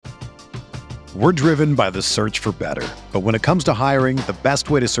We're driven by the search for better. But when it comes to hiring, the best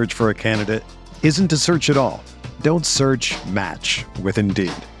way to search for a candidate isn't to search at all. Don't search, match with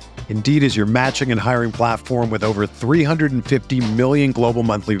Indeed. Indeed is your matching and hiring platform with over 350 million global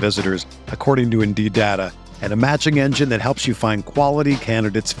monthly visitors, according to Indeed data, and a matching engine that helps you find quality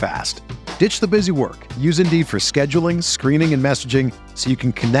candidates fast. Ditch the busy work. Use Indeed for scheduling, screening, and messaging so you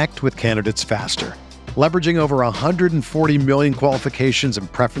can connect with candidates faster. Leveraging over 140 million qualifications and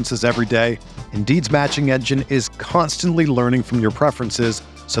preferences every day, Indeed's matching engine is constantly learning from your preferences,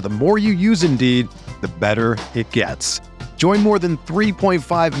 so the more you use Indeed, the better it gets. Join more than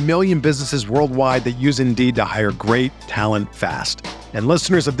 3.5 million businesses worldwide that use Indeed to hire great talent fast. And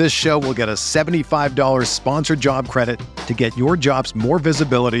listeners of this show will get a $75 sponsored job credit to get your jobs more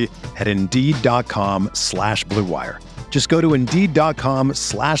visibility at Indeed.com/Blue Wire. Just go to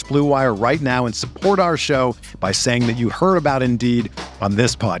Indeed.com/Blue Wire right now and support our show by saying that you heard about Indeed on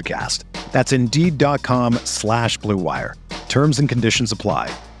this podcast. That's Indeed.com/Blue Wire. Terms and conditions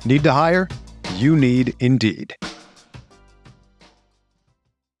apply. Need to hire? You need Indeed.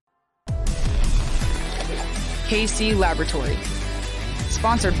 KC Laboratory.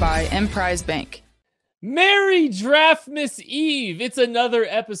 Sponsored by Emprise Bank. Merry Draftmas Eve. It's another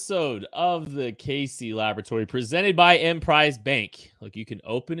episode of the KC Laboratory presented by Emprise Bank. Look, you can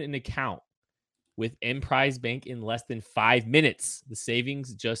open an account with Emprise Bank in less than 5 minutes. The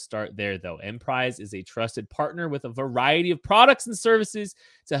savings just start there, though. Emprise is a trusted partner with a variety of products and services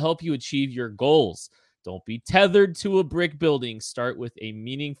to help you achieve your goals. Don't be tethered to a brick building. Start with a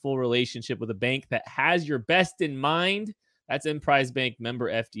meaningful relationship with a bank that has your best in mind. That's Emprise Bank, member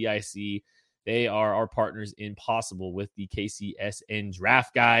FDIC. They are our partners in Possible with the KCSN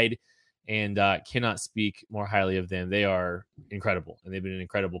Draft Guide, and cannot speak more highly of them. They are incredible, and they've been an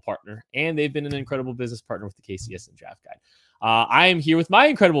incredible partner, and they've been an incredible business partner with the KCSN Draft Guide. I am here with my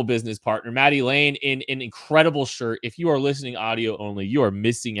incredible business partner, Maddie Lane, in an incredible shirt. If you are listening audio only, you are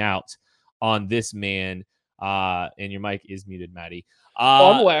missing out on this man, and your mic is muted, Maddie.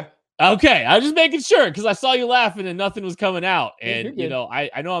 I'm aware. Okay, I was just making sure because I saw you laughing and nothing was coming out. And, you know,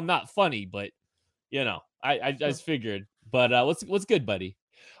 I know I'm not funny, but, you know, I just figured. But what's good, buddy?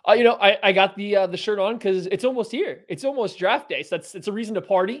 I got the shirt on because it's almost here. It's almost draft day. So it's a reason to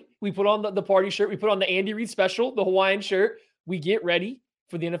party. We put on the party shirt. We put on the Andy Reid special, the Hawaiian shirt. We get ready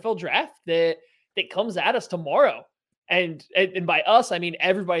for the NFL draft that comes at us tomorrow. And by us, I mean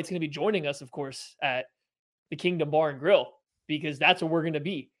everybody's going to be joining us, of course, at the Kingdom Bar and Grill, because that's where we're going to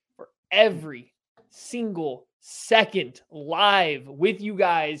be for every single second live with you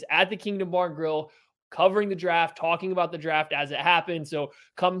guys at the Kingdom Bar and Grill, covering the draft, talking about the draft as it happens. So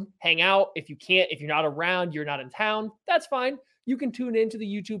come hang out. If you're not around, you're not in town, that's fine. You can tune into the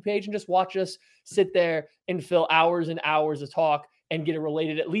YouTube page and just watch us sit there and fill hours and hours of talk and get it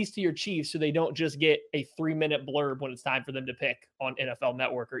related at least to your Chiefs so they don't just get a 3-minute blurb when it's time for them to pick on NFL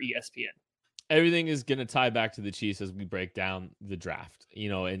Network or ESPN. Everything is going to tie back to the Chiefs as we break down the draft,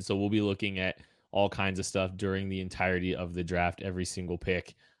 and so we'll be looking at all kinds of stuff during the entirety of the draft, every single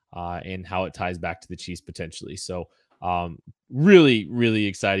pick, and how it ties back to the Chiefs potentially. So really, really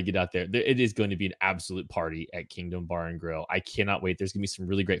excited to get out there. It is going to be an absolute party at Kingdom Bar and Grill. I cannot wait. There's going to be some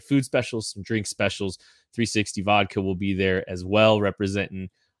really great food specials, some drink specials. 360 Vodka will be there as well, representing.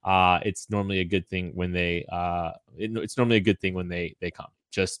 It's normally a good thing when they come.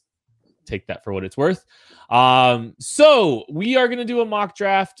 Just take that for what it's worth. So we are going to do a mock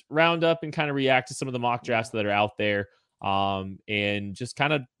draft roundup and kind of react to some of the mock drafts that are out there, and just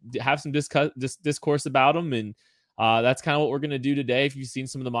kind of have some discourse about them. And that's kind of what we're going to do today. If you've seen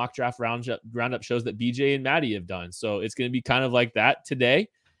some of the mock draft roundup shows that BJ and Maddie have done. So it's going to be kind of like that today.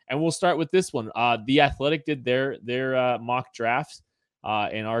 And we'll start with this one. The Athletic did their mock drafts,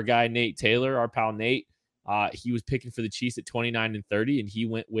 and our guy, Nate Taylor, our pal Nate, he was picking for the Chiefs at 29 and 30, and he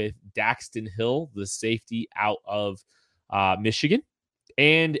went with Daxton Hill, the safety out of Michigan,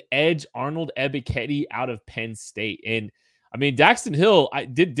 and edge Arnold Ebiketie out of Penn State. And I mean, Daxton Hill,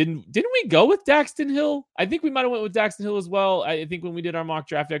 didn't we go with Daxton Hill? I think we might have went with Daxton Hill as well. I think when we did our mock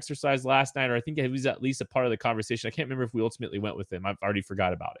draft exercise last night, or I think it was at least a part of the conversation. I can't remember if we ultimately went with him. I've already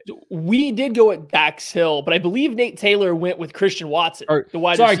forgot about it. We did go with Dax Hill, but I believe Nate Taylor went with Christian Watson.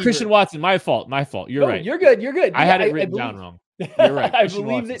 Christian Watson. My fault. You're right. You're good. I had it written down wrong. You're right. I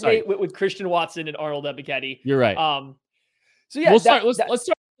believe that Nate went with Christian Watson and Arnold Ebiketie. You're right. So yeah, let's start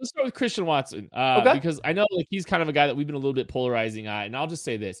with Christian Watson, okay. Because I know he's kind of a guy that we've been a little bit polarizing on. And I'll just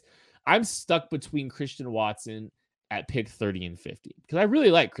say this. I'm stuck between Christian Watson at pick 30 and 50 because I really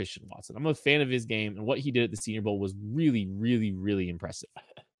like Christian Watson. I'm a fan of his game, and what he did at the Senior Bowl was really, really, really impressive.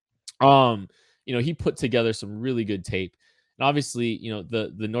 He put together some really good tape. And obviously,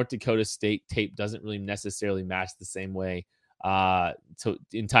 the North Dakota State tape doesn't really necessarily match the same way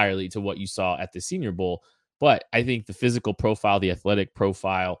entirely to what you saw at the Senior Bowl. But I think the physical profile, the athletic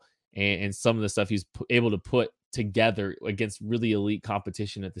profile, and some of the stuff he's able to put together against really elite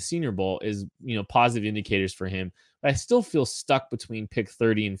competition at the Senior Bowl is, positive indicators for him. But I still feel stuck between pick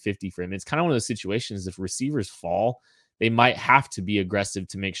 30 and 50 for him. It's kind of one of those situations, if receivers fall, they might have to be aggressive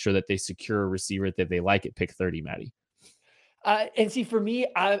to make sure that they secure a receiver that they like at pick 30, Maddie. And see, for me,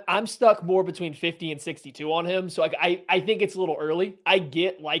 I'm stuck more between 50 and 62 on him. So I think it's a little early. I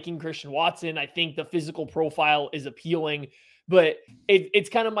get liking Christian Watson. I think the physical profile is appealing, but it's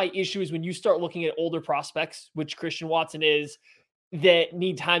kind of my issue is when you start looking at older prospects, which Christian Watson is, that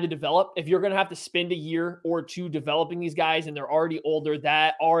need time to develop. If you're going to have to spend a year or two developing these guys and they're already older,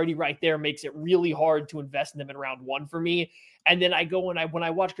 that already right there makes it really hard to invest in them in round one for me. And then I go and when I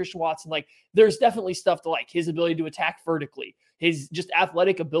watch Christian Watson, like there's definitely stuff to like. His ability to attack vertically, his just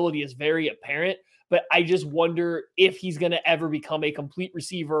athletic ability is very apparent. But I just wonder if he's going to ever become a complete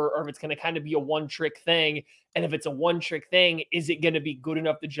receiver or if it's going to kind of be a one-trick thing. And if it's a one-trick thing, is it going to be good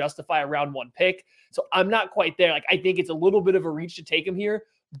enough to justify a round one pick? So I'm not quite there. Like I think it's a little bit of a reach to take him here.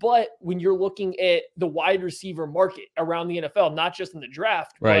 But when you're looking at the wide receiver market around the NFL, not just in the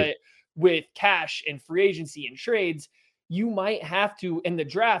draft, right, but with cash and free agency and trades, you might have to, in the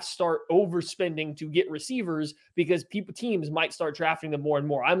draft, start overspending to get receivers because teams might start drafting them more and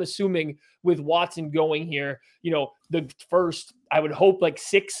more. I'm assuming with Watson going here, the first, I would hope like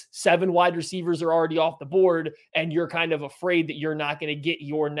 6-7 wide receivers are already off the board, and you're kind of afraid that you're not going to get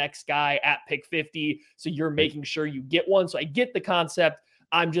your next guy at pick 50. So you're making sure you get one. So I get the concept.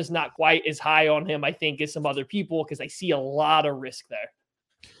 I'm just not quite as high on him, I think, as some other people because I see a lot of risk there.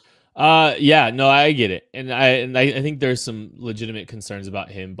 Yeah, no, I get it. And I think there's some legitimate concerns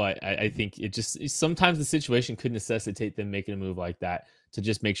about him, but I think it just sometimes the situation could necessitate them making a move like that to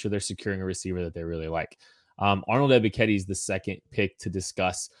just make sure they're securing a receiver that they really like. Arnold Ebiketie is the second pick to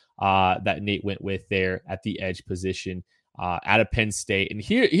discuss that Nate went with there at the edge position out of Penn State. And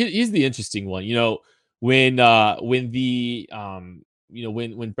here's the interesting one. When Brett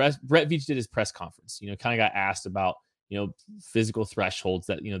Veach did his press conference, kind of got asked about physical thresholds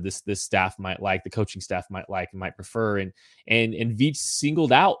that, this staff might like, the coaching staff might like and might prefer. And Veach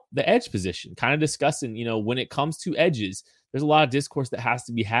singled out the edge position, kind of discussing, when it comes to edges, there's a lot of discourse that has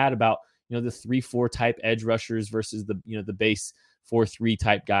to be had about, the 3-4 type edge rushers versus the base 4-3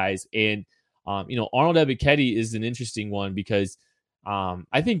 type guys. And, Arnold Ebiketie is an interesting one because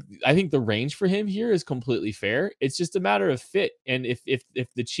I think the range for him here is completely fair. It's just a matter of fit. And if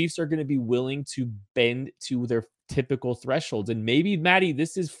the Chiefs are going to be willing to bend to their typical thresholds, and maybe, Maddie,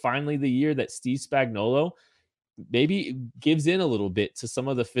 this is finally the year that Steve Spagnuolo maybe gives in a little bit to some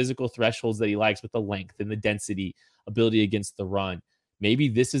of the physical thresholds that he likes with the length and the density, ability against the run. Maybe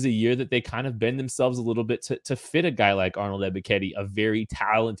this is a year that they kind of bend themselves a little bit to fit a guy like Arnold Ebiketie, a very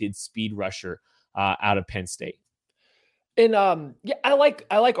talented speed rusher out of Penn State. And I like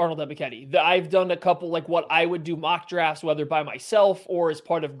Arnold Ebiketie. I've done a couple like what I would do mock drafts, whether by myself or as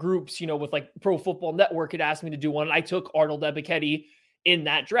part of groups, with like Pro Football Network had asked me to do one. And I took Arnold Ebiketie in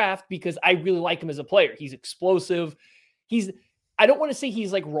that draft because I really like him as a player. He's explosive. I don't want to say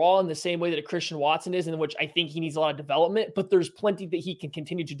he's like raw in the same way that a Christian Watson is, in which I think he needs a lot of development, but there's plenty that he can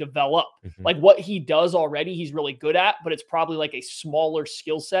continue to develop. Mm-hmm. Like what he does already, he's really good at, but it's probably like a smaller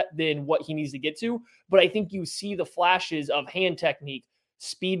skill set than what he needs to get to. But I think you see the flashes of hand technique,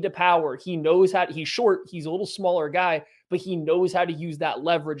 speed to power. He knows how he's short. He's a little smaller guy, but he knows how to use that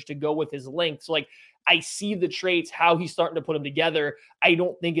leverage to go with his length. So like, I see the traits, how he's starting to put them together. I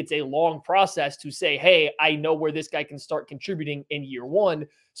don't think it's a long process to say, hey, I know where this guy can start contributing in year one.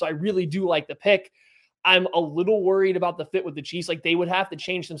 So I really do like the pick. I'm a little worried about the fit with the Chiefs. Like they would have to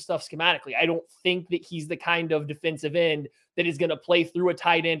change some stuff schematically. I don't think that he's the kind of defensive end that is going to play through a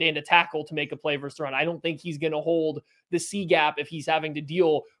tight end and a tackle to make a play versus run. I don't think he's going to hold the C gap if he's having to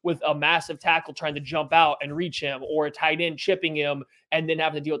deal with a massive tackle trying to jump out and reach him, or a tight end chipping him and then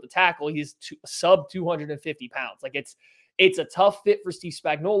having to deal with the tackle. He's sub 250 pounds. Like it's a tough fit for Steve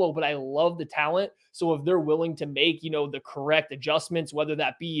Spagnuolo, but I love the talent. So if they're willing to make, the correct adjustments, whether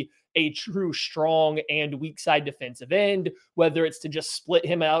that be a true strong and weak side defensive end, whether it's to just split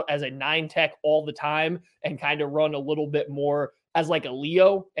him out as a 9 tech all the time and kind of run a little bit more as like a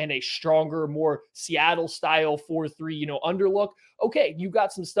Leo and a stronger, more Seattle style 4-3, underlook. Okay, you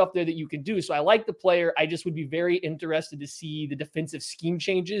got some stuff there that you can do. So I like the player. I just would be very interested to see the defensive scheme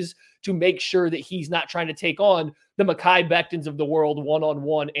changes to make sure that he's not trying to take on the Mekhi Bectons of the world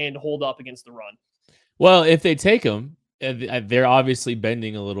one-on-one and hold up against the run. Well, if they take him, they're obviously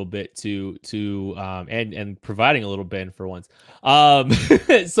bending a little bit to and providing a little bend for once.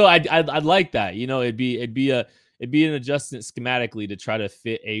 So I'd like that. It'd be an adjustment schematically to try to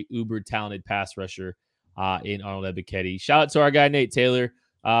fit a uber talented pass rusher in Arnold Ebiketie. Shout out to our guy Nate Taylor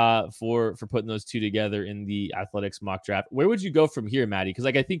for putting those two together in the Athletics mock draft. Where would you go from here, Maddie? Because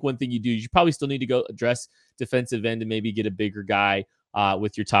I think one thing you do, you probably still need to go address defensive end and maybe get a bigger guy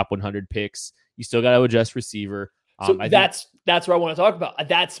with your top 100 picks. You still got to adjust receiver. So that's what I want to talk about.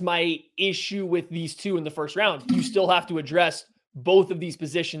 That's my issue with these two in the first round. You still have to address both of these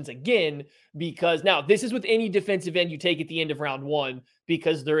positions again, because now this is with any defensive end you take at the end of round one,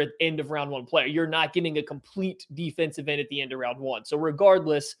 because they're at end of round one player. You're not getting a complete defensive end at the end of round one. So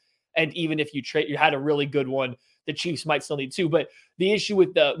regardless, and even if you had a really good one, the Chiefs might still need two. But the issue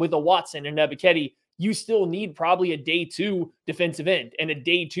with the Watson and Ebiketie, you still need probably a day two defensive end and a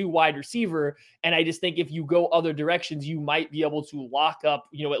day two wide receiver. And I just think if you go other directions, you might be able to lock up,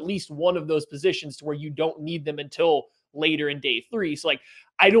 at least one of those positions to where you don't need them until later in day three. So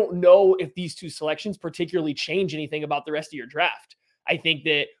I don't know if these two selections particularly change anything about the rest of your draft. I think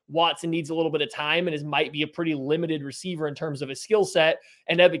that Watson needs a little bit of time and might be a pretty limited receiver in terms of his skill set.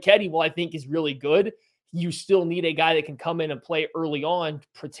 And Ebiketie, I think is really good, you still need a guy that can come in and play early on,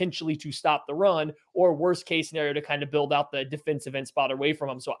 potentially to stop the run, or worst case scenario to kind of build out the defensive end spot away from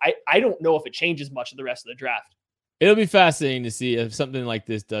him. So I don't know if it changes much of the rest of the draft. It'll be fascinating to see if something like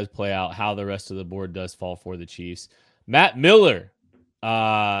this does play out, how the rest of the board does fall for the Chiefs. Matt Miller,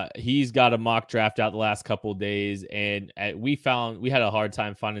 he's got a mock draft out the last couple of days, and we had a hard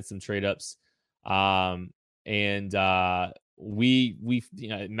time finding some trade ups. Matt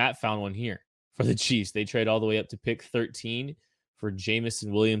found one here for the Chiefs. They trade all the way up to pick 13 for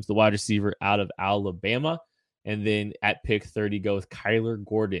Jamison Williams, the wide receiver out of Alabama. And then at pick 30, go with Kyler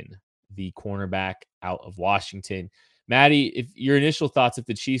Gordon, the cornerback out of Washington. Maddie, if your initial thoughts, if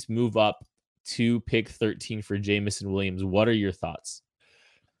the Chiefs move up to pick 13 for Jamison Williams, what are your thoughts?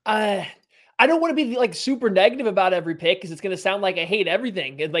 I don't want to be super negative about every pick because it's going to sound like I hate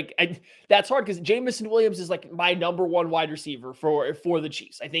everything. And that's hard because Jamison Williams is my number one wide receiver for the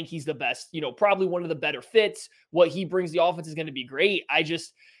Chiefs. I think he's the best, probably one of the better fits. What he brings the offense is going to be great.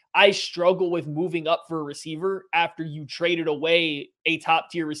 I struggle with moving up for a receiver after you traded away a top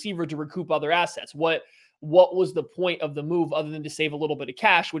tier receiver to recoup other assets. What was the point of the move other than to save a little bit of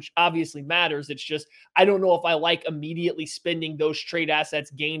cash, which obviously matters. It's just, I don't know if I like immediately spending those trade assets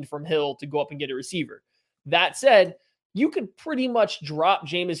gained from Hill to go up and get a receiver. That said, you could pretty much drop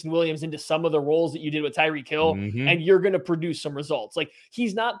Jamison Williams into some of the roles that you did with Tyreek Hill, and you're going to produce some results.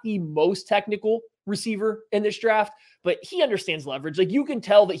 He's not the most technical receiver in this draft, but he understands leverage. You can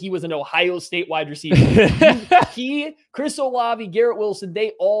tell that he was an Ohio State wide receiver. Chris Olave, Garrett Wilson,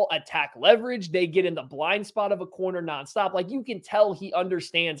 they all attack leverage. They get in the blind spot of a corner nonstop. You can tell he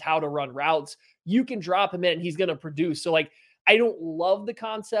understands how to run routes. You can drop him in and he's going to produce. So I don't love the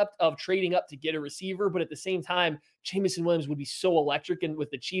concept of trading up to get a receiver, but at the same time, Jamison Williams would be so electric, and with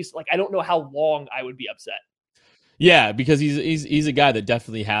the Chiefs, I don't know how long I would be upset. Yeah, because he's a guy that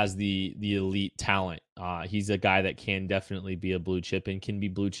definitely has the elite talent. He's a guy that can definitely be a blue chip and can be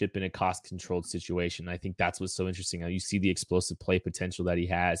blue chip in a cost controlled situation. I think that's what's so interesting. How you see the explosive play potential that he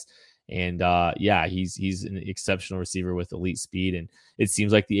has. And he's an exceptional receiver with elite speed, and it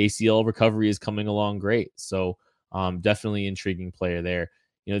seems like the ACL recovery is coming along great. So definitely intriguing player there.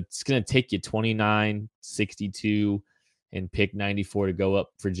 It's going to take you 29, 62, and pick 94 to go up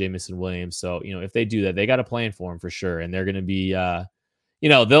for Jamison Williams. So, if they do that, they got a plan for him for sure. And they're going to be, they'll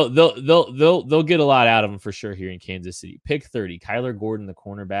get a lot out of him for sure here in Kansas City. Pick 30, Kyler Gordon, the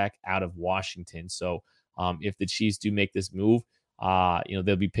cornerback out of Washington. So if the Chiefs do make this move,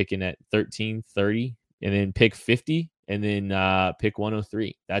 they'll be picking at 13, 30, and then pick 50, and then pick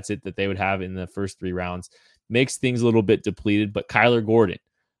 103. That's it that they would have in the first three rounds. Makes things a little bit depleted, but Kyler Gordon,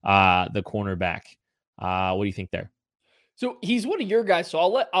 the cornerback, what do you think there? So he's one of your guys, so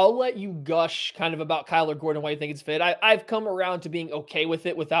I'll let you gush kind of about Kyler Gordon, why you think it's fit. I've come around to being okay with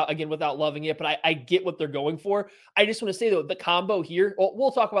it without loving it, but I get what they're going for. I just want to say though, the combo here,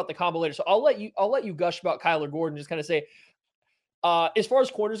 we'll talk about the combo later. So I'll let you gush about Kyler Gordon, just kind of say, as far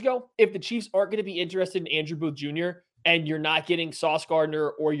as corners go, if the Chiefs aren't going to be interested in Andrew Booth Jr. and you're not getting Sauce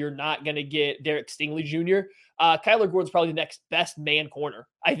Gardner or you're not going to get Derek Stingley Jr., Kyler Gordon's probably the next best man corner.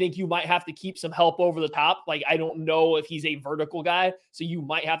 I think you might have to keep some help over the top. I don't know if he's a vertical guy, so you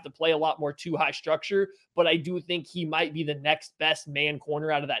might have to play a lot more too high structure, but I do think he might be the next best man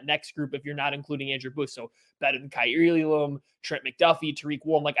corner out of that next group if you're not including Andrew Booth. So better than Kaiir Elam, Trent McDuffie, Tariq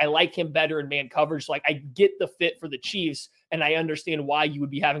Woolen. I like him better in man coverage. So I get the fit for the Chiefs, and I understand why you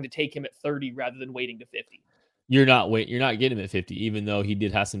would be having to take him at 30 rather than waiting to 50. You're not getting him at 50, even though he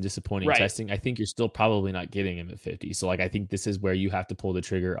did have some disappointing Right. testing. I think you're still probably not getting him at 50. So, like, I think this is where you have to pull the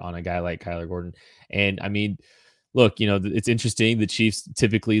trigger on a guy like Kyler Gordon. And I mean, look, it's interesting. The Chiefs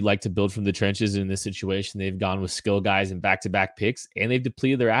typically like to build from the trenches. In this situation, they've gone with skill guys and back-to-back picks, and they've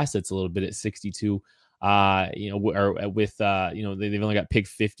depleted their assets a little bit at 62. They've only got pick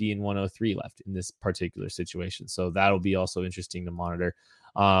 50 and 103 left in this particular situation. So that'll be also interesting to monitor.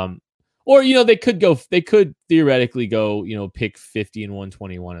 Or, they could theoretically go, pick 50 and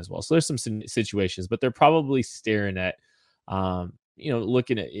 121 as well. So there's some situations, but they're probably staring at,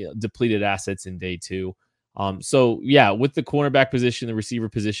 looking at depleted assets in day 2. So yeah, with the cornerback position, the receiver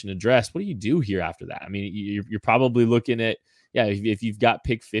position addressed, what do you do here after that? I mean, you're probably looking at, if you've got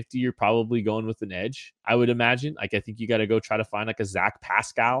pick 50, you're probably going with an edge, I would imagine. Like, I think you got to go try to find like a Zach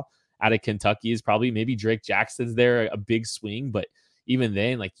Pascal out of Kentucky is probably, maybe Drake Jackson's there, a big swing, but even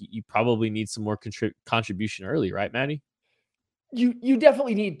then, like, you probably need some more contribution early, right, Maddie? You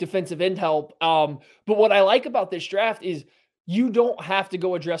definitely need defensive end help. But what I like about this draft is you don't have to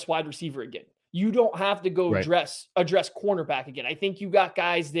go address wide receiver again. You don't have to go address cornerback again. I think you got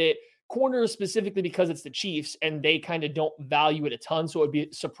guys that corner specifically because it's the Chiefs and they kind of don't value it a ton. So it'd be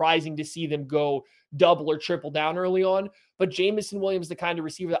surprising to see them go double or triple down early on. But Jameson Williams, the kind of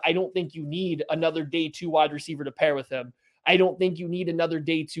receiver that I don't think you need another day 2 wide receiver to pair with him. I don't think you need another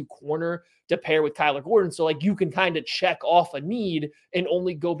day 2 corner to pair with Kyler Gordon. So like you can kind of check off a need and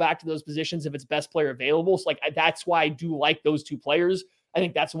only go back to those positions if it's best player available. So like that's why I do like those 2 players. I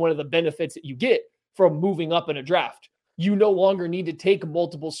think that's one of the benefits that you get from moving up in a draft. You no longer need to take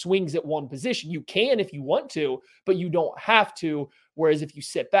multiple swings at one position. You can if you want to, but you don't have to. Whereas if you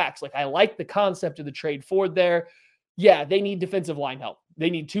sit back, so like I like the concept of the trade forward there. Yeah, they need defensive line help.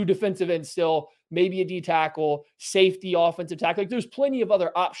 They need 2 defensive ends still, maybe a D tackle, safety, offensive tackle. Like there's plenty of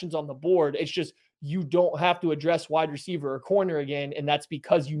other options on the board. It's just you don't have to address wide receiver or corner again, and that's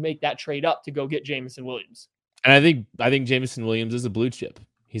because you make that trade up to go get Jameson Williams. And I think Jameson Williams is a blue chip.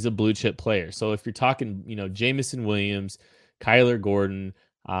 He's a blue chip player. So if you're talking, Jameson Williams, Kyler Gordon,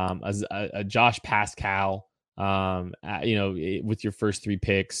 a Josh Pascal, with your first 3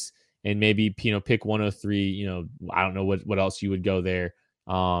 picks, and maybe pick 103. I don't know what else you would go there.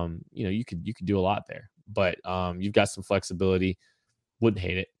 You could do a lot there, but you've got some flexibility. Wouldn't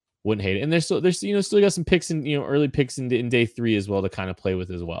hate it. And there's still got some picks in early picks in day 3 as well to kind of play with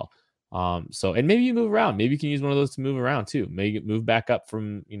as well. And maybe you move around. Maybe you can use one of those to move around too. Maybe move back up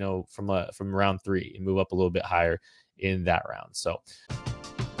from round 3 and move up a little bit higher in that round. So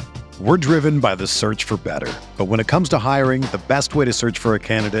we're driven by the search for better. But when it comes to hiring, the best way to search for a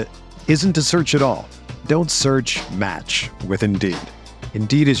candidate isn't to search at all. Don't search, match with Indeed.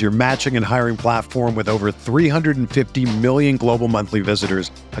 Indeed is your matching and hiring platform with over 350 million global monthly visitors,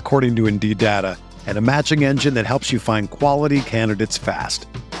 according to Indeed data, and a matching engine that helps you find quality candidates fast.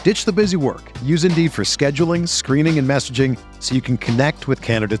 Ditch the busy work. Use Indeed for scheduling, screening, and messaging so you can connect with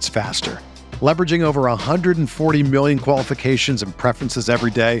candidates faster. Leveraging over 140 million qualifications and preferences every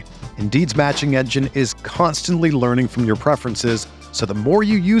day, Indeed's matching engine is constantly learning from your preferences, so the more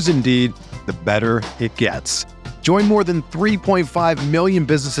you use Indeed, the better it gets. Join more than 3.5 million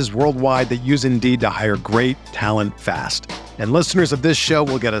businesses worldwide that use Indeed to hire great talent fast. And listeners of this show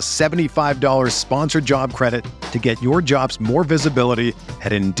will get a $75 sponsored job credit to get your jobs more visibility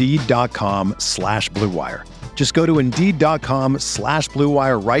at Indeed.com/Blue Wire. Just go to Indeed.com/Blue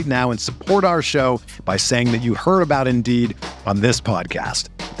Wire right now and support our show by saying that you heard about Indeed on this podcast.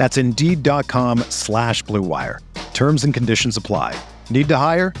 That's Indeed.com/Blue Wire. Terms and conditions apply. Need to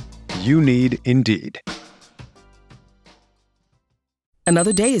hire? You need Indeed.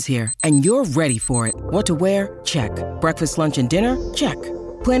 Another day is here, and you're ready for it. What to wear? Check. Breakfast, lunch, and dinner? Check.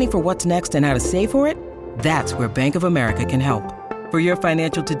 Planning for what's next and how to save for it? That's where Bank of America can help. For your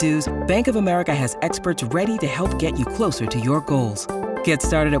financial to-dos, Bank of America has experts ready to help get you closer to your goals. Get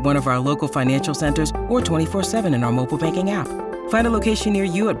started at one of our local financial centers or 24/7 in our mobile banking app. Find a location near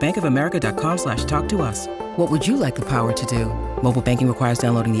you at bankofamerica.com/talktous. What would you like the power to do? Mobile banking requires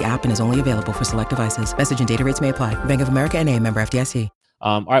downloading the app and is only available for select devices. Message and data rates may apply. Bank of America N.A., member FDIC.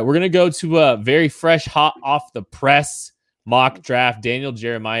 All right, we're going to go to a very fresh, hot off the press mock draft. Daniel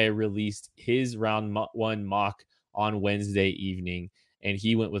Jeremiah released his round 1 mock on Wednesday evening, and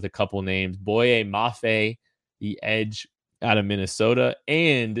he went with a couple names: Boye Mafe, the edge out of Minnesota,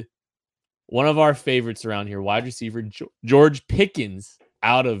 and one of our favorites around here, wide receiver George Pickens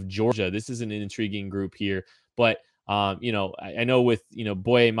out of Georgia. This is an intriguing group here, but I know with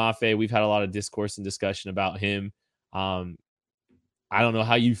Boye Mafe, we've had a lot of discourse and discussion about him. I don't know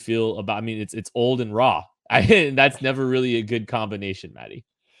how you feel about. I mean, it's old and raw. That's never really a good combination, Maddie.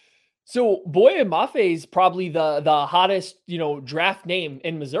 So Boye Mafe is probably the hottest, draft name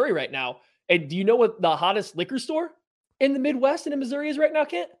in Missouri right now. And do you know what the hottest liquor store in the Midwest and in Missouri is right now,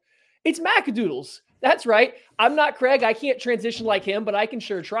 Kent? It's Macadoodles. That's right. I'm not Craig. I can't transition like him, but I can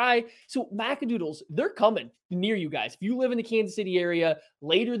sure try. So Macadoodles, they're coming near you guys. If you live in the Kansas City area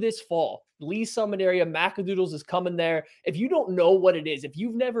later this fall, Lee Summit area, Macadoodles is coming there. If you don't know what it is, if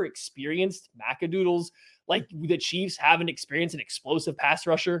you've never experienced Macadoodles, like the Chiefs haven't experienced an explosive pass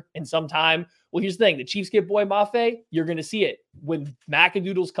rusher in some time. Well, here's the thing. The Chiefs get Boye Mafe. You're going to see it. When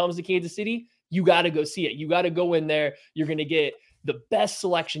Macadoodles comes to Kansas City, you got to go see it. You got to go in there. You're going to get the best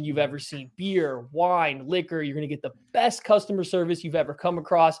selection you've ever seen. Beer, wine, liquor. You're going to get the best customer service you've ever come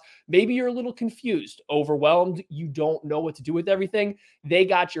across. Maybe you're a little confused, overwhelmed. You don't know what to do with everything. They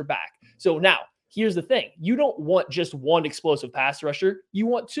got your back. So now, here's the thing. You don't want just one explosive pass rusher. You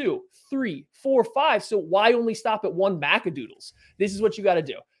want 2, 3, 4, 5. So why only stop at one Macadoodles? This is what you got to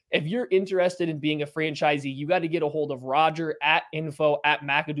do. If you're interested in being a franchisee, you got to get a hold of Roger at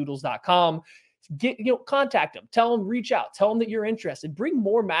info@macadoodles.com. Contact them, tell them, reach out, tell them that you're interested, bring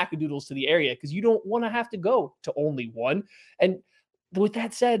more Macadoodles to the area because you don't want to have to go to only one. And with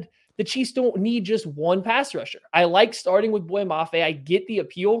that said, the Chiefs don't need just one pass rusher. I like starting with Boye Mafe. I get the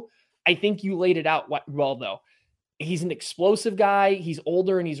appeal. I think you laid it out well, though. He's an explosive guy. He's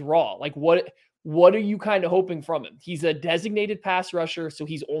older and he's raw. Like what are you kind of hoping from him? He's a designated pass rusher, so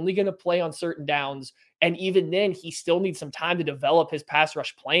he's only going to play on certain downs. And even then, he still needs some time to develop his pass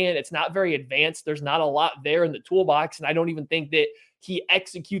rush plan. It's not very advanced. There's not a lot there in the toolbox. And I don't even think that he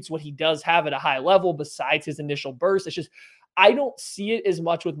executes what he does have at a high level besides his initial burst. It's just, I don't see it as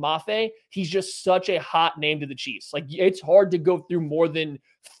much with Mafe. He's just such a hot name to the Chiefs. Like, it's hard to go through more than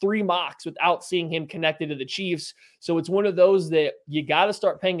 3 mocks without seeing him connected to the Chiefs. So it's one of those that you got to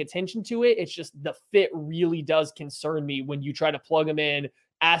start paying attention to it. It's just the fit really does concern me when you try to plug him in,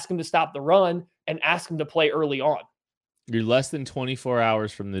 ask him to stop the run, and ask him to play early on. You're less than 24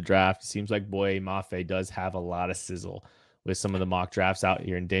 hours from the draft. It seems like Boye Mafe does have a lot of sizzle with some of the mock drafts out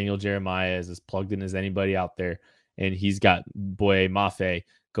here. And Daniel Jeremiah is as plugged in as anybody out there. And he's got Boye Mafe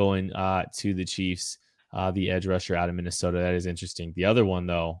going to the Chiefs, the edge rusher out of Minnesota. That is interesting. The other one,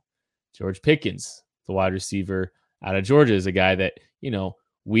 though, George Pickens, the wide receiver out of Georgia, is a guy that,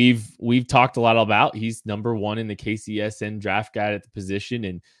 we've talked a lot about. He's number 1 in the KCSN draft guide at the position.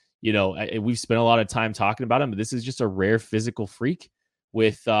 And, we've spent a lot of time talking about him, but this is just a rare physical freak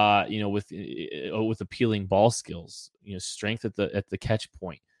with appealing ball skills, strength at the catch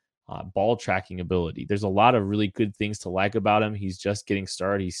point. Ball tracking ability. There's a lot of really good things to like about him. He's just getting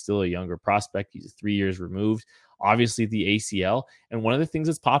started. He's still a younger prospect. He's 3 years removed, obviously the ACL. And one of the things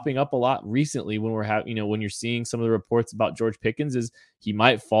that's popping up a lot recently when when you're seeing some of the reports about George Pickens is he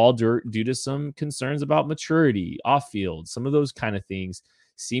might fall due to some concerns about maturity off field. Some of those kind of things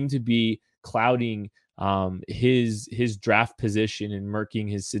seem to be clouding his draft position and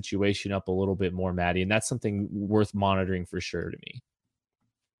murking his situation up a little bit more, Maddie. And that's something worth monitoring for sure to me.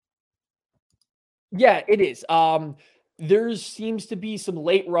 Yeah, it is. There seems to be some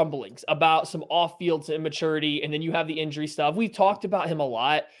late rumblings about some off-field immaturity, and then you have the injury stuff. We've talked about him a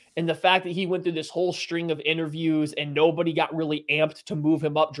lot, and the fact that he went through this whole string of interviews and nobody got really amped to move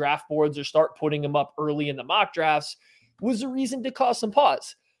him up draft boards or start putting him up early in the mock drafts was a reason to cause some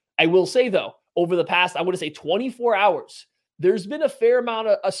pause. I will say, though, over the past, I want to say 24 hours, there's been a fair amount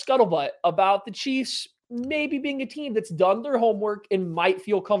of a scuttlebutt about the Chiefs maybe being a team that's done their homework and might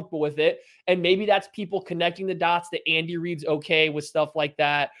feel comfortable with it. And maybe that's people connecting the dots that Andy Reid's okay with stuff like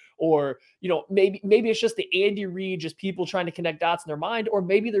that. Or, maybe it's just the Andy Reid, just people trying to connect dots in their mind, or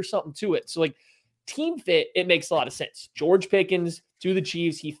maybe there's something to it. So like team fit, it makes a lot of sense. George Pickens to the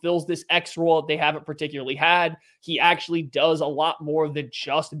Chiefs, he fills this X role they haven't particularly had. He actually does a lot more than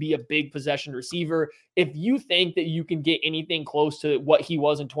just be a big possession receiver. If you think that you can get anything close to what he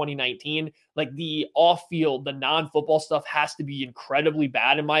was in 2019, like the off-field, the non-football stuff has to be incredibly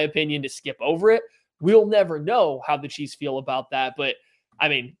bad, in my opinion, to skip over it. We'll never know how the Chiefs feel about that. But I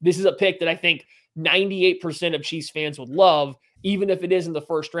mean, this is a pick that I think 98% of Chiefs fans would love, even if it is in the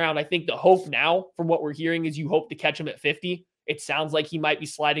first round. I think the hope now, from what we're hearing, is you hope to catch him at 50. It sounds like he might be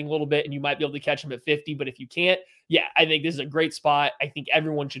sliding a little bit and you might be able to catch him at 50. But if you can't, yeah, I think this is a great spot. I think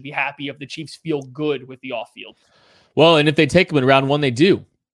everyone should be happy if the Chiefs feel good with the off-field. Well, and if they take him in round 1, they do.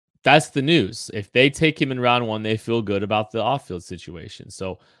 That's the news. If they take him in round 1, they feel good about the off-field situation.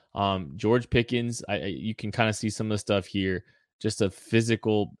 So George Pickens, you can kind of see some of the stuff here. Just a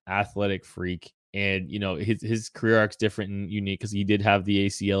physical, athletic freak. And, his career arc's different and unique because he did have the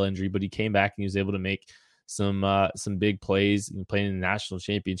ACL injury, but he came back and he was able to make some big plays and playing in the national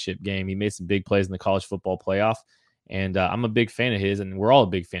championship game. He made some big plays in the college football playoff. And I'm a big fan of his, and we're all a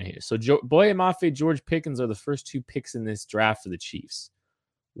big fan of his. So Boye Mafe, George Pickens are the first 2 picks in this draft for the Chiefs.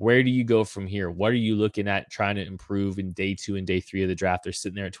 Where do you go from here? What are you looking at trying to improve in day 2 and day 3 of the draft? They're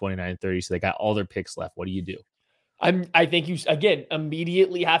sitting there at 29 and 30, so they got all their picks left. What do you do? I think you, again,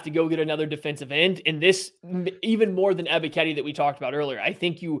 immediately have to go get another defensive end. And this, even more than Ebiketie that we talked about earlier, I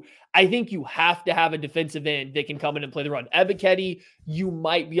think you have to have a defensive end that can come in and play the run. Ebiketie, you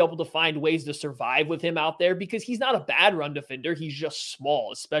might be able to find ways to survive with him out there because he's not a bad run defender. He's just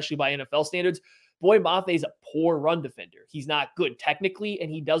small, especially by NFL standards. Boye Mafe is a poor run defender. He's not good technically,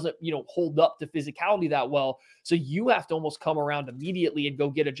 and he doesn't, hold up to physicality that well. So you have to almost come around immediately and go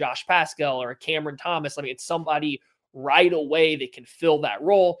get a Josh Pascal or a Cameron Thomas. I mean, it's somebody right away that can fill that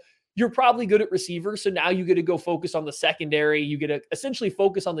role. You're probably good at receiver, so now you get to go focus on the secondary. You get to essentially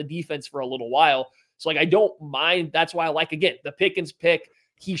focus on the defense for a little while. So, I don't mind. That's why I like, again, the Pickens pick.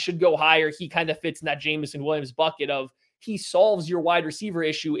 He should go higher. He kind of fits in that Jameson Williams bucket of he solves your wide receiver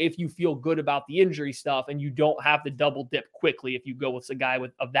issue if you feel good about the injury stuff and you don't have to double dip quickly if you go with a guy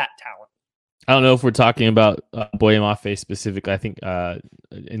of that talent. I don't know if we're talking about Boye Mafe specifically. I think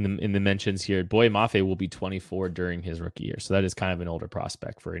in the mentions here, Boye Mafe will be 24 during his rookie year. So that is kind of an older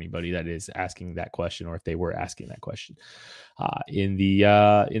prospect for anybody that is asking that question, or if they were asking that question in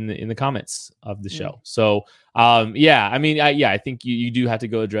the comments of the show. So I think you do have to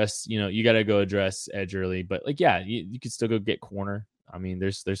go address, you got to go address edge early, but you could still go get corner. I mean,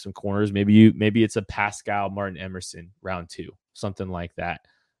 there's some corners. Maybe it's a Pascal Martin Emerson round 2, something like that.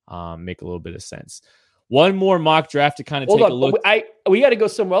 Make a little bit of sense. One more mock draft to kind of take a look. We got to go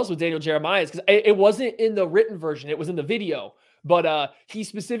somewhere else with Daniel Jeremiah because it wasn't in the written version. It was in the video, but he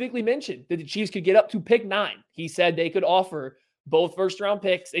specifically mentioned that the Chiefs could get up to pick 9. He said they could offer both first round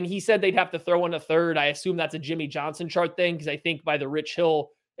picks, and he said they'd have to throw in a third. I assume that's a Jimmy Johnson chart thing because I think by the Rich Hill,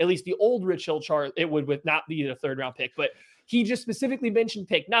 at least the old Rich Hill chart, it would not be a third round pick. But he just specifically mentioned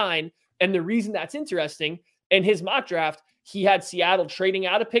pick 9, and the reason that's interesting in his mock draft, he had Seattle trading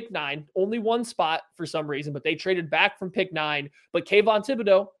out of pick 9, only one spot for some reason, but they traded back from pick 9. But Kayvon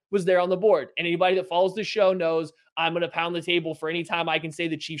Thibodeau was there on the board. And anybody that follows the show knows I'm going to pound the table for any time I can say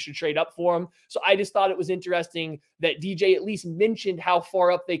the Chiefs should trade up for him. So I just thought it was interesting that DJ at least mentioned how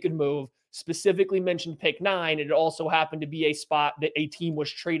far up they could move, specifically mentioned pick 9. And it also happened to be a spot that a team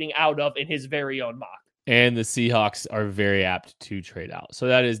was trading out of in his very own mock. And the Seahawks are very apt to trade out. So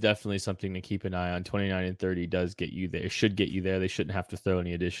that is definitely something to keep an eye on. 29 and 30 does get you there, should get you there. They shouldn't have to throw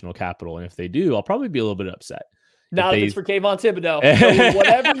any additional capital. And if they do, I'll probably be a little bit upset. Not if it's for Kayvon Thibodeau. So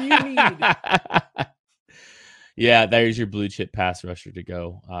whatever you need. Yeah, there's your blue chip pass rusher to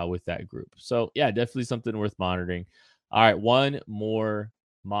go with that group. So, yeah, definitely something worth monitoring. All right, one more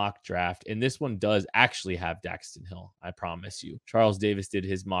mock draft, and this one does actually have Daxton Hill, I promise you. Charles Davis did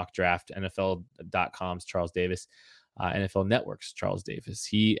his mock draft, NFL.com's Charles Davis, NFL Network's Charles Davis.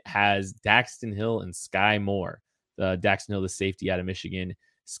 He has Daxton Hill and Sky Moore. Daxton Hill, the safety out of Michigan,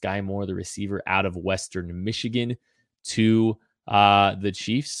 Sky Moore, the receiver out of Western Michigan, to the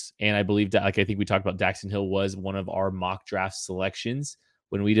Chiefs. And I believe that, I think we talked about, Daxton Hill was one of our mock draft selections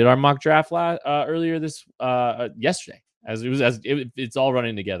when we did our mock draft earlier yesterday. It's all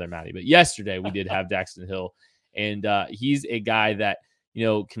running together, Maddie. But yesterday we did have Daxton Hill, and he's a guy that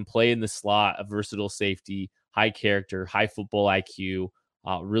can play in the slot, a versatile safety, high character, high football IQ,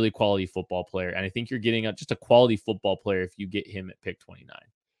 really quality football player. And I think you're getting just a quality football player if you get him at pick 29.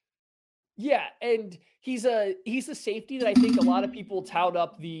 Yeah, and he's a safety that I think a lot of people tout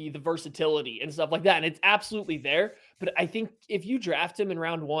up the versatility and stuff like that, and it's absolutely there. But I think if you draft him in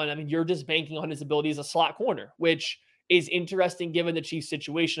round 1, I mean, you're just banking on his ability as a slot corner, which is interesting given the Chiefs'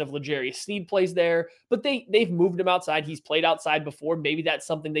 situation of L'Jarius Sneed plays there, but they've moved him outside. He's played outside before. Maybe that's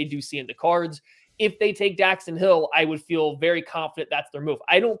something they do see in the cards. If they take Daxton Hill, I would feel very confident that's their move.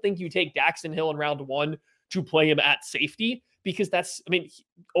 I don't think you take Daxton Hill in round 1 to play him at safety, because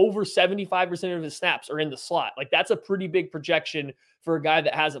over 75% of his snaps are in the slot. That's a pretty big projection for a guy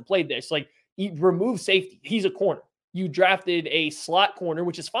that hasn't played there. So remove safety. He's a corner. You drafted a slot corner,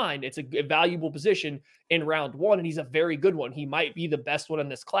 which is fine. It's a valuable position in round 1, and he's a very good one. He might be the best one in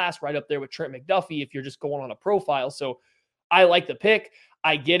this class, right up there with Trent McDuffie if you're just going on a profile. So I like the pick.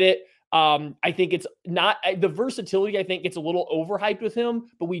 I get it. I think it's not the versatility. I think it's a little overhyped with him,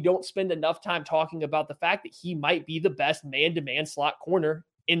 but we don't spend enough time talking about the fact that he might be the best man-to-man slot corner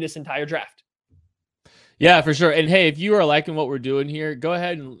in this entire draft. Yeah, for sure. And hey, if you are liking what we're doing here, go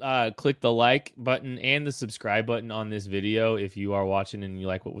ahead and click the like button and the subscribe button on this video if you are watching and you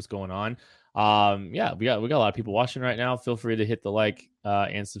like what was going on. Yeah, we got a lot of people watching right now. Feel free to hit the like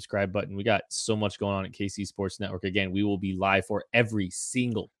and subscribe button. We got so much going on at KC Sports Network. Again, we will be live for every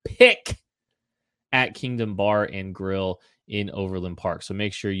single pick at Kingdom Bar and Grill in Overland Park. So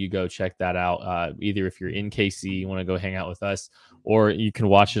make sure you go check that out. Either if you're in KC, you want to go hang out with us, or you can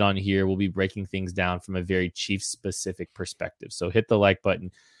watch it on here. We'll be breaking things down from a very Chiefs specific perspective. So hit the like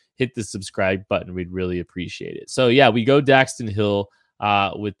button, hit the subscribe button. We'd really appreciate it. So yeah, we go Daxton Hill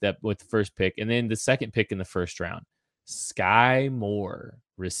with the first pick, and then the second pick in the first round, Sky Moore,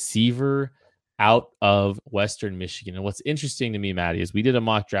 receiver out of Western Michigan. And what's interesting to me, Maddie, is we did a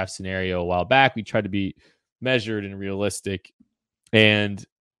mock draft scenario a while back. We tried to be measured and realistic, and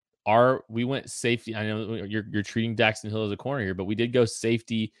we went safety. I know you're treating Daxton Hill as a corner here, but we did go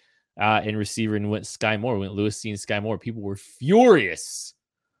safety and receiver and went Sky Moore. We went Lewis C and Sky Moore. People were furious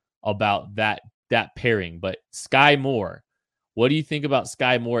about that pairing, but Sky Moore, what do you think about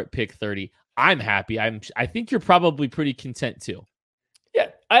Sky Moore at pick 30? I'm happy. I think you're probably pretty content too. Yeah,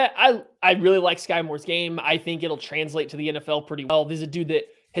 I really like Sky Moore's game. I think it'll translate to the NFL pretty well. This is a dude that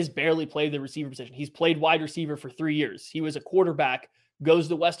has barely played the receiver position. He's played wide receiver for 3 years. He was a quarterback, goes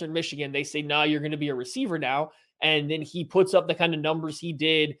to Western Michigan. They say, nah, you're going to be a receiver now. And then he puts up the kind of numbers he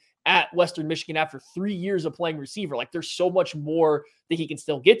did at Western Michigan after 3 years of playing receiver. Like, there's so much more that he can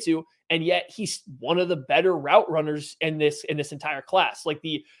still get to. And yet he's one of the better route runners in this entire class. Like,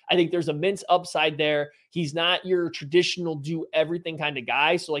 I think there's immense upside there. He's not your traditional do everything kind of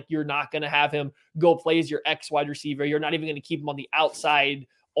guy. So like, you're not going to have him go play as your X wide receiver. You're not even going to keep him on the outside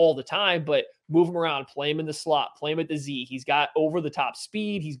all the time, but move him around, play him in the slot, play him at the Z. He's got over the top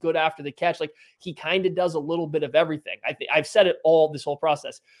speed. He's good after the catch. Like, he kind of does a little bit of everything. I've said it all this whole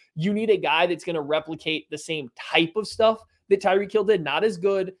process. You need a guy that's going to replicate the same type of stuff that Tyreek Hill did. Not as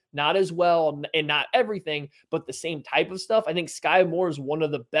good, not as well, and not everything, but the same type of stuff. I think Sky Moore is one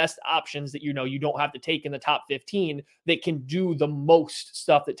of the best options that, you don't have to take in the top 15 that can do the most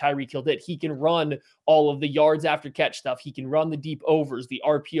stuff that Tyreek Hill did. He can run all of the yards after catch stuff. He can run the deep overs, the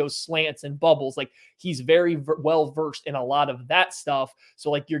RPO slants and bubbles. Like, he's very well versed in a lot of that stuff.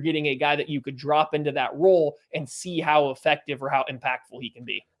 So like, you're getting a guy that you could drop into that role and see how effective or how impactful he can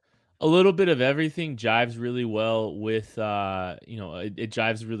be. A little bit of everything jives really well with, it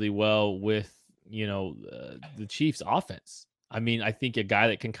jives really well with, the Chiefs offense. I mean, I think a guy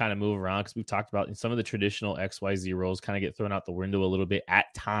that can kind of move around, because we've talked about in some of the traditional XYZ roles kind of get thrown out the window a little bit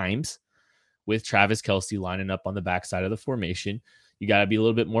at times with Travis Kelce lining up on the backside of the formation. You got to be a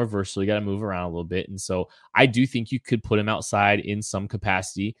little bit more versatile. You got to move around a little bit. And so I do think you could put him outside in some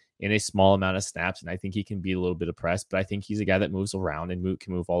capacity in a small amount of snaps. And I think he can be a little bit oppressed, but I think he's a guy that moves around and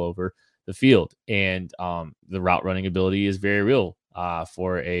can move all over the field. And the route running ability is very real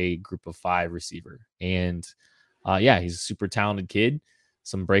for a group of 5 receiver. And he's a super talented kid,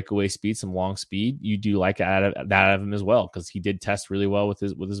 some breakaway speed, some long speed. You do like that out of him as well, because he did test really well with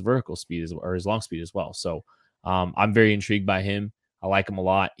his vertical speed or his long speed as well. So I'm very intrigued by him. I like him a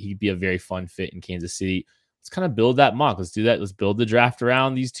lot. He'd be a very fun fit in Kansas City. Let's kind of build that mock. Let's do that. Let's build the draft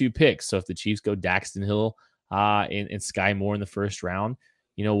around these 2 picks. So if the Chiefs go Daxton Hill and Sky Moore in the first round,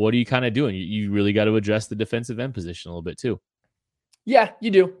 what are you kind of doing? You really got to address the defensive end position a little bit too. Yeah,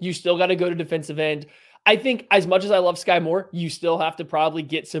 you do. You still got to go to defensive end. I think as much as I love Sky Moore, you still have to probably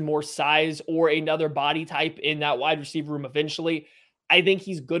get some more size or another body type in that wide receiver room eventually. I think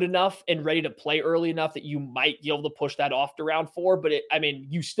he's good enough and ready to play early enough that you might be able to push that off to round 4, but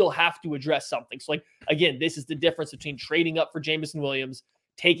you still have to address something. So like, again, this is the difference between trading up for Jameson Williams,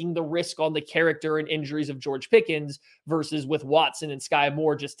 taking the risk on the character and injuries of George Pickens versus with Watson and Sky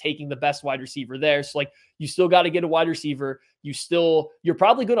Moore, just taking the best wide receiver there. So like, you still got to get a wide receiver. You're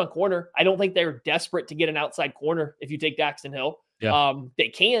probably good on corner. I don't think they're desperate to get an outside corner if you take Daxton Hill. Yeah. They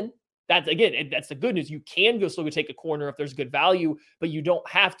can. That's the good news. You can still go take a corner if there's good value, but you don't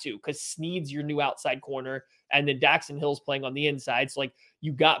have to, because Snead's your new outside corner, and then Daxton Hill's playing on the inside. So like,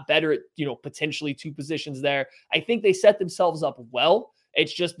 you got better at, potentially 2 positions there. I think they set themselves up well.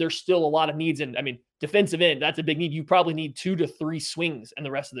 It's just, there's still a lot of needs. And defensive end, that's a big need. You probably need 2 to 3 swings in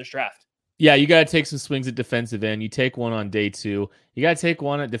the rest of this draft. Yeah, you got to take some swings at defensive end. You take one on day 2. You got to take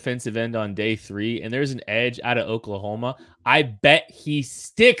one at defensive end on day 3. And there's an edge out of Oklahoma. I bet he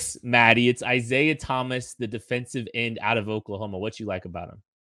sticks, Maddie. It's Isaiah Thomas, the defensive end out of Oklahoma. What you like about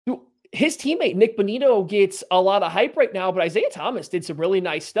him? His teammate, Nick Bonito, gets a lot of hype right now, but Isaiah Thomas did some really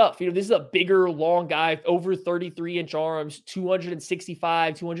nice stuff. This is a bigger, long guy, over 33-inch arms,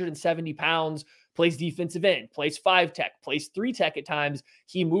 265, 270 pounds, plays defensive end, plays 5 tech, plays 3 tech at times.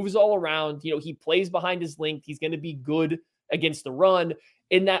 He moves all around. He plays behind his length. He's going to be good against the run.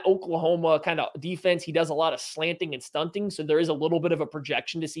 In that Oklahoma kind of defense, he does a lot of slanting and stunting. So there is a little bit of a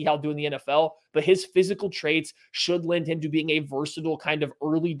projection to see how he'll do in the NFL. But his physical traits should lend him to being a versatile kind of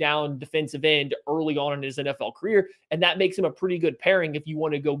early down defensive end early on in his NFL career. And that makes him a pretty good pairing if you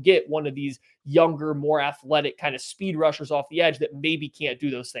want to go get one of these younger, more athletic kind of speed rushers off the edge that maybe can't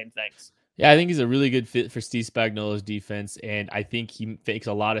do those same things. Yeah, I think he's a really good fit for Steve Spagnuolo's defense, and I think he makes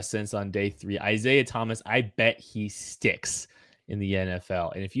a lot of sense on day 3. Isaiah Thomas, I bet he sticks in the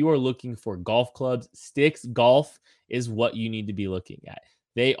NFL. And if you are looking for golf clubs, Sticks Golf is what you need to be looking at.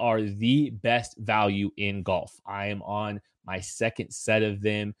 They are the best value in golf. I am on my second set of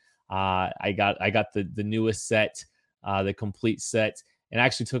them. I got the newest set, the complete set, and I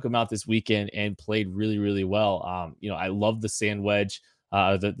actually took them out this weekend and played really, really well. I love the sand wedge.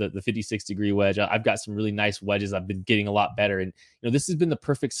 The 56 degree wedge. I've got some really nice wedges. I've been getting a lot better. And, this has been the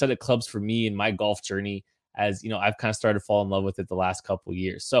perfect set of clubs for me in my golf journey. As I've kind of started to fall in love with it the last couple of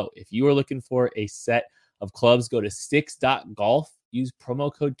years. So if you are looking for a set of clubs, go to sticks.golf, use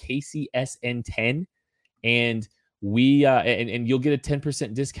promo code KCSN10, and and you'll get a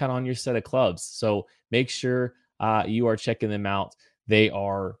 10% discount on your set of clubs. So make sure you are checking them out. They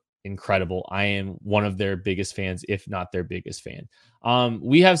are incredible. I am one of their biggest fans, if not their biggest fan.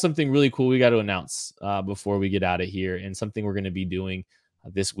 We have something really cool we got to announce before we get out of here, and something we're going to be doing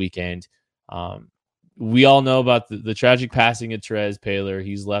this weekend. We all know about the tragic passing of Terez Paylor.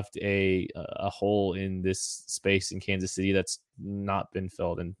 He's left a hole in this space in Kansas City that's not been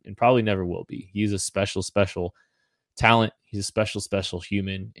filled and probably never will be. He's a special, special talent. He's a special, special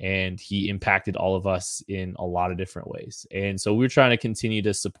human, and he impacted all of us in a lot of different ways. And so we're trying to continue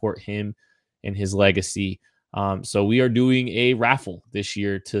to support him and his legacy. So we are doing a raffle this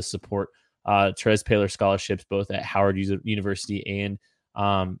year to support Terez Paylor scholarships, both at Howard University and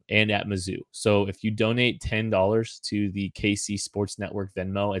at Mizzou. So if you donate $10 to the KC Sports Network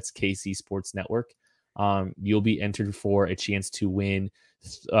Venmo, it's KC Sports Network, you'll be entered for a chance to win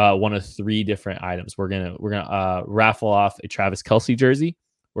one of 3 different items. We're gonna raffle off a Travis Kelce jersey.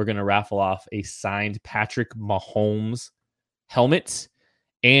 We're gonna raffle off a signed Patrick Mahomes helmet,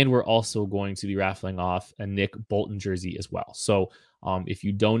 and we're also going to be raffling off a Nick Bolton jersey as well. So if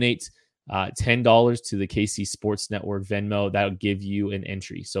you donate $10 to the KC Sports Network Venmo, that'll give you an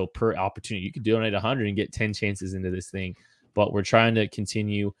entry. So per opportunity, you could donate 100 and get 10 chances into this thing. But we're trying to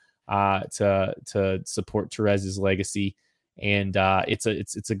continue to support Terez's legacy, and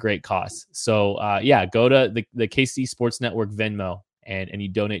it's a great cause. So go to the KC Sports Network Venmo and you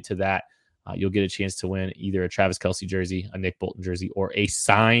donate to that. You'll get a chance to win either a Travis Kelce jersey, a Nick Bolton jersey, or a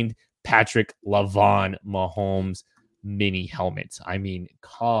signed Patrick Mahomes mini helmet. I mean,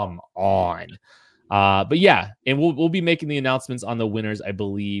 come on. But yeah, and we'll be making the announcements on the winners, I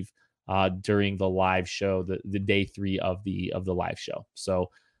believe, during the live show, the day 3 of the live show. So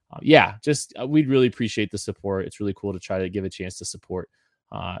we'd really appreciate the support. It's really cool to try to give a chance to support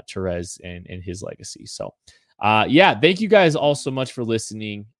Terez and his legacy. So thank you guys all so much for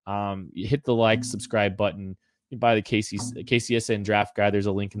listening. Hit the like, subscribe button. You buy the KCSN draft guide. There's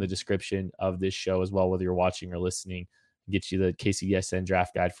a link in the description of this show as well, whether you're watching or listening. Get you the KCSN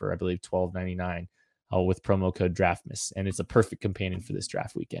draft guide for, I believe, $12.99 with promo code DRAFTMISS. And it's a perfect companion for this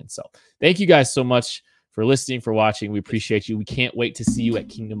draft weekend. So thank you guys so much for listening, for watching. We appreciate you. We can't wait to see you at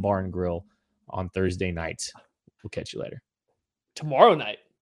Kingdom Bar and Grill on Thursday night. We'll catch you later. Tomorrow night.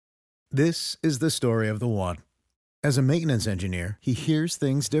 This is the story of the one. As a maintenance engineer, he hears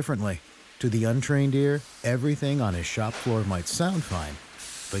things differently. To the untrained ear, everything on his shop floor might sound fine,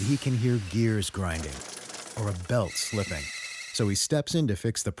 but he can hear gears grinding or a belt slipping. So he steps in to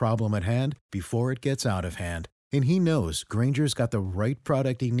fix the problem at hand before it gets out of hand. And he knows Grainger's got the right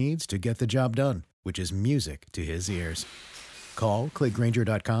product he needs to get the job done, which is music to his ears. Call, click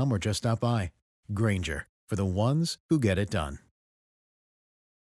Grainger.com, or just stop by. Grainger, for the ones who get it done.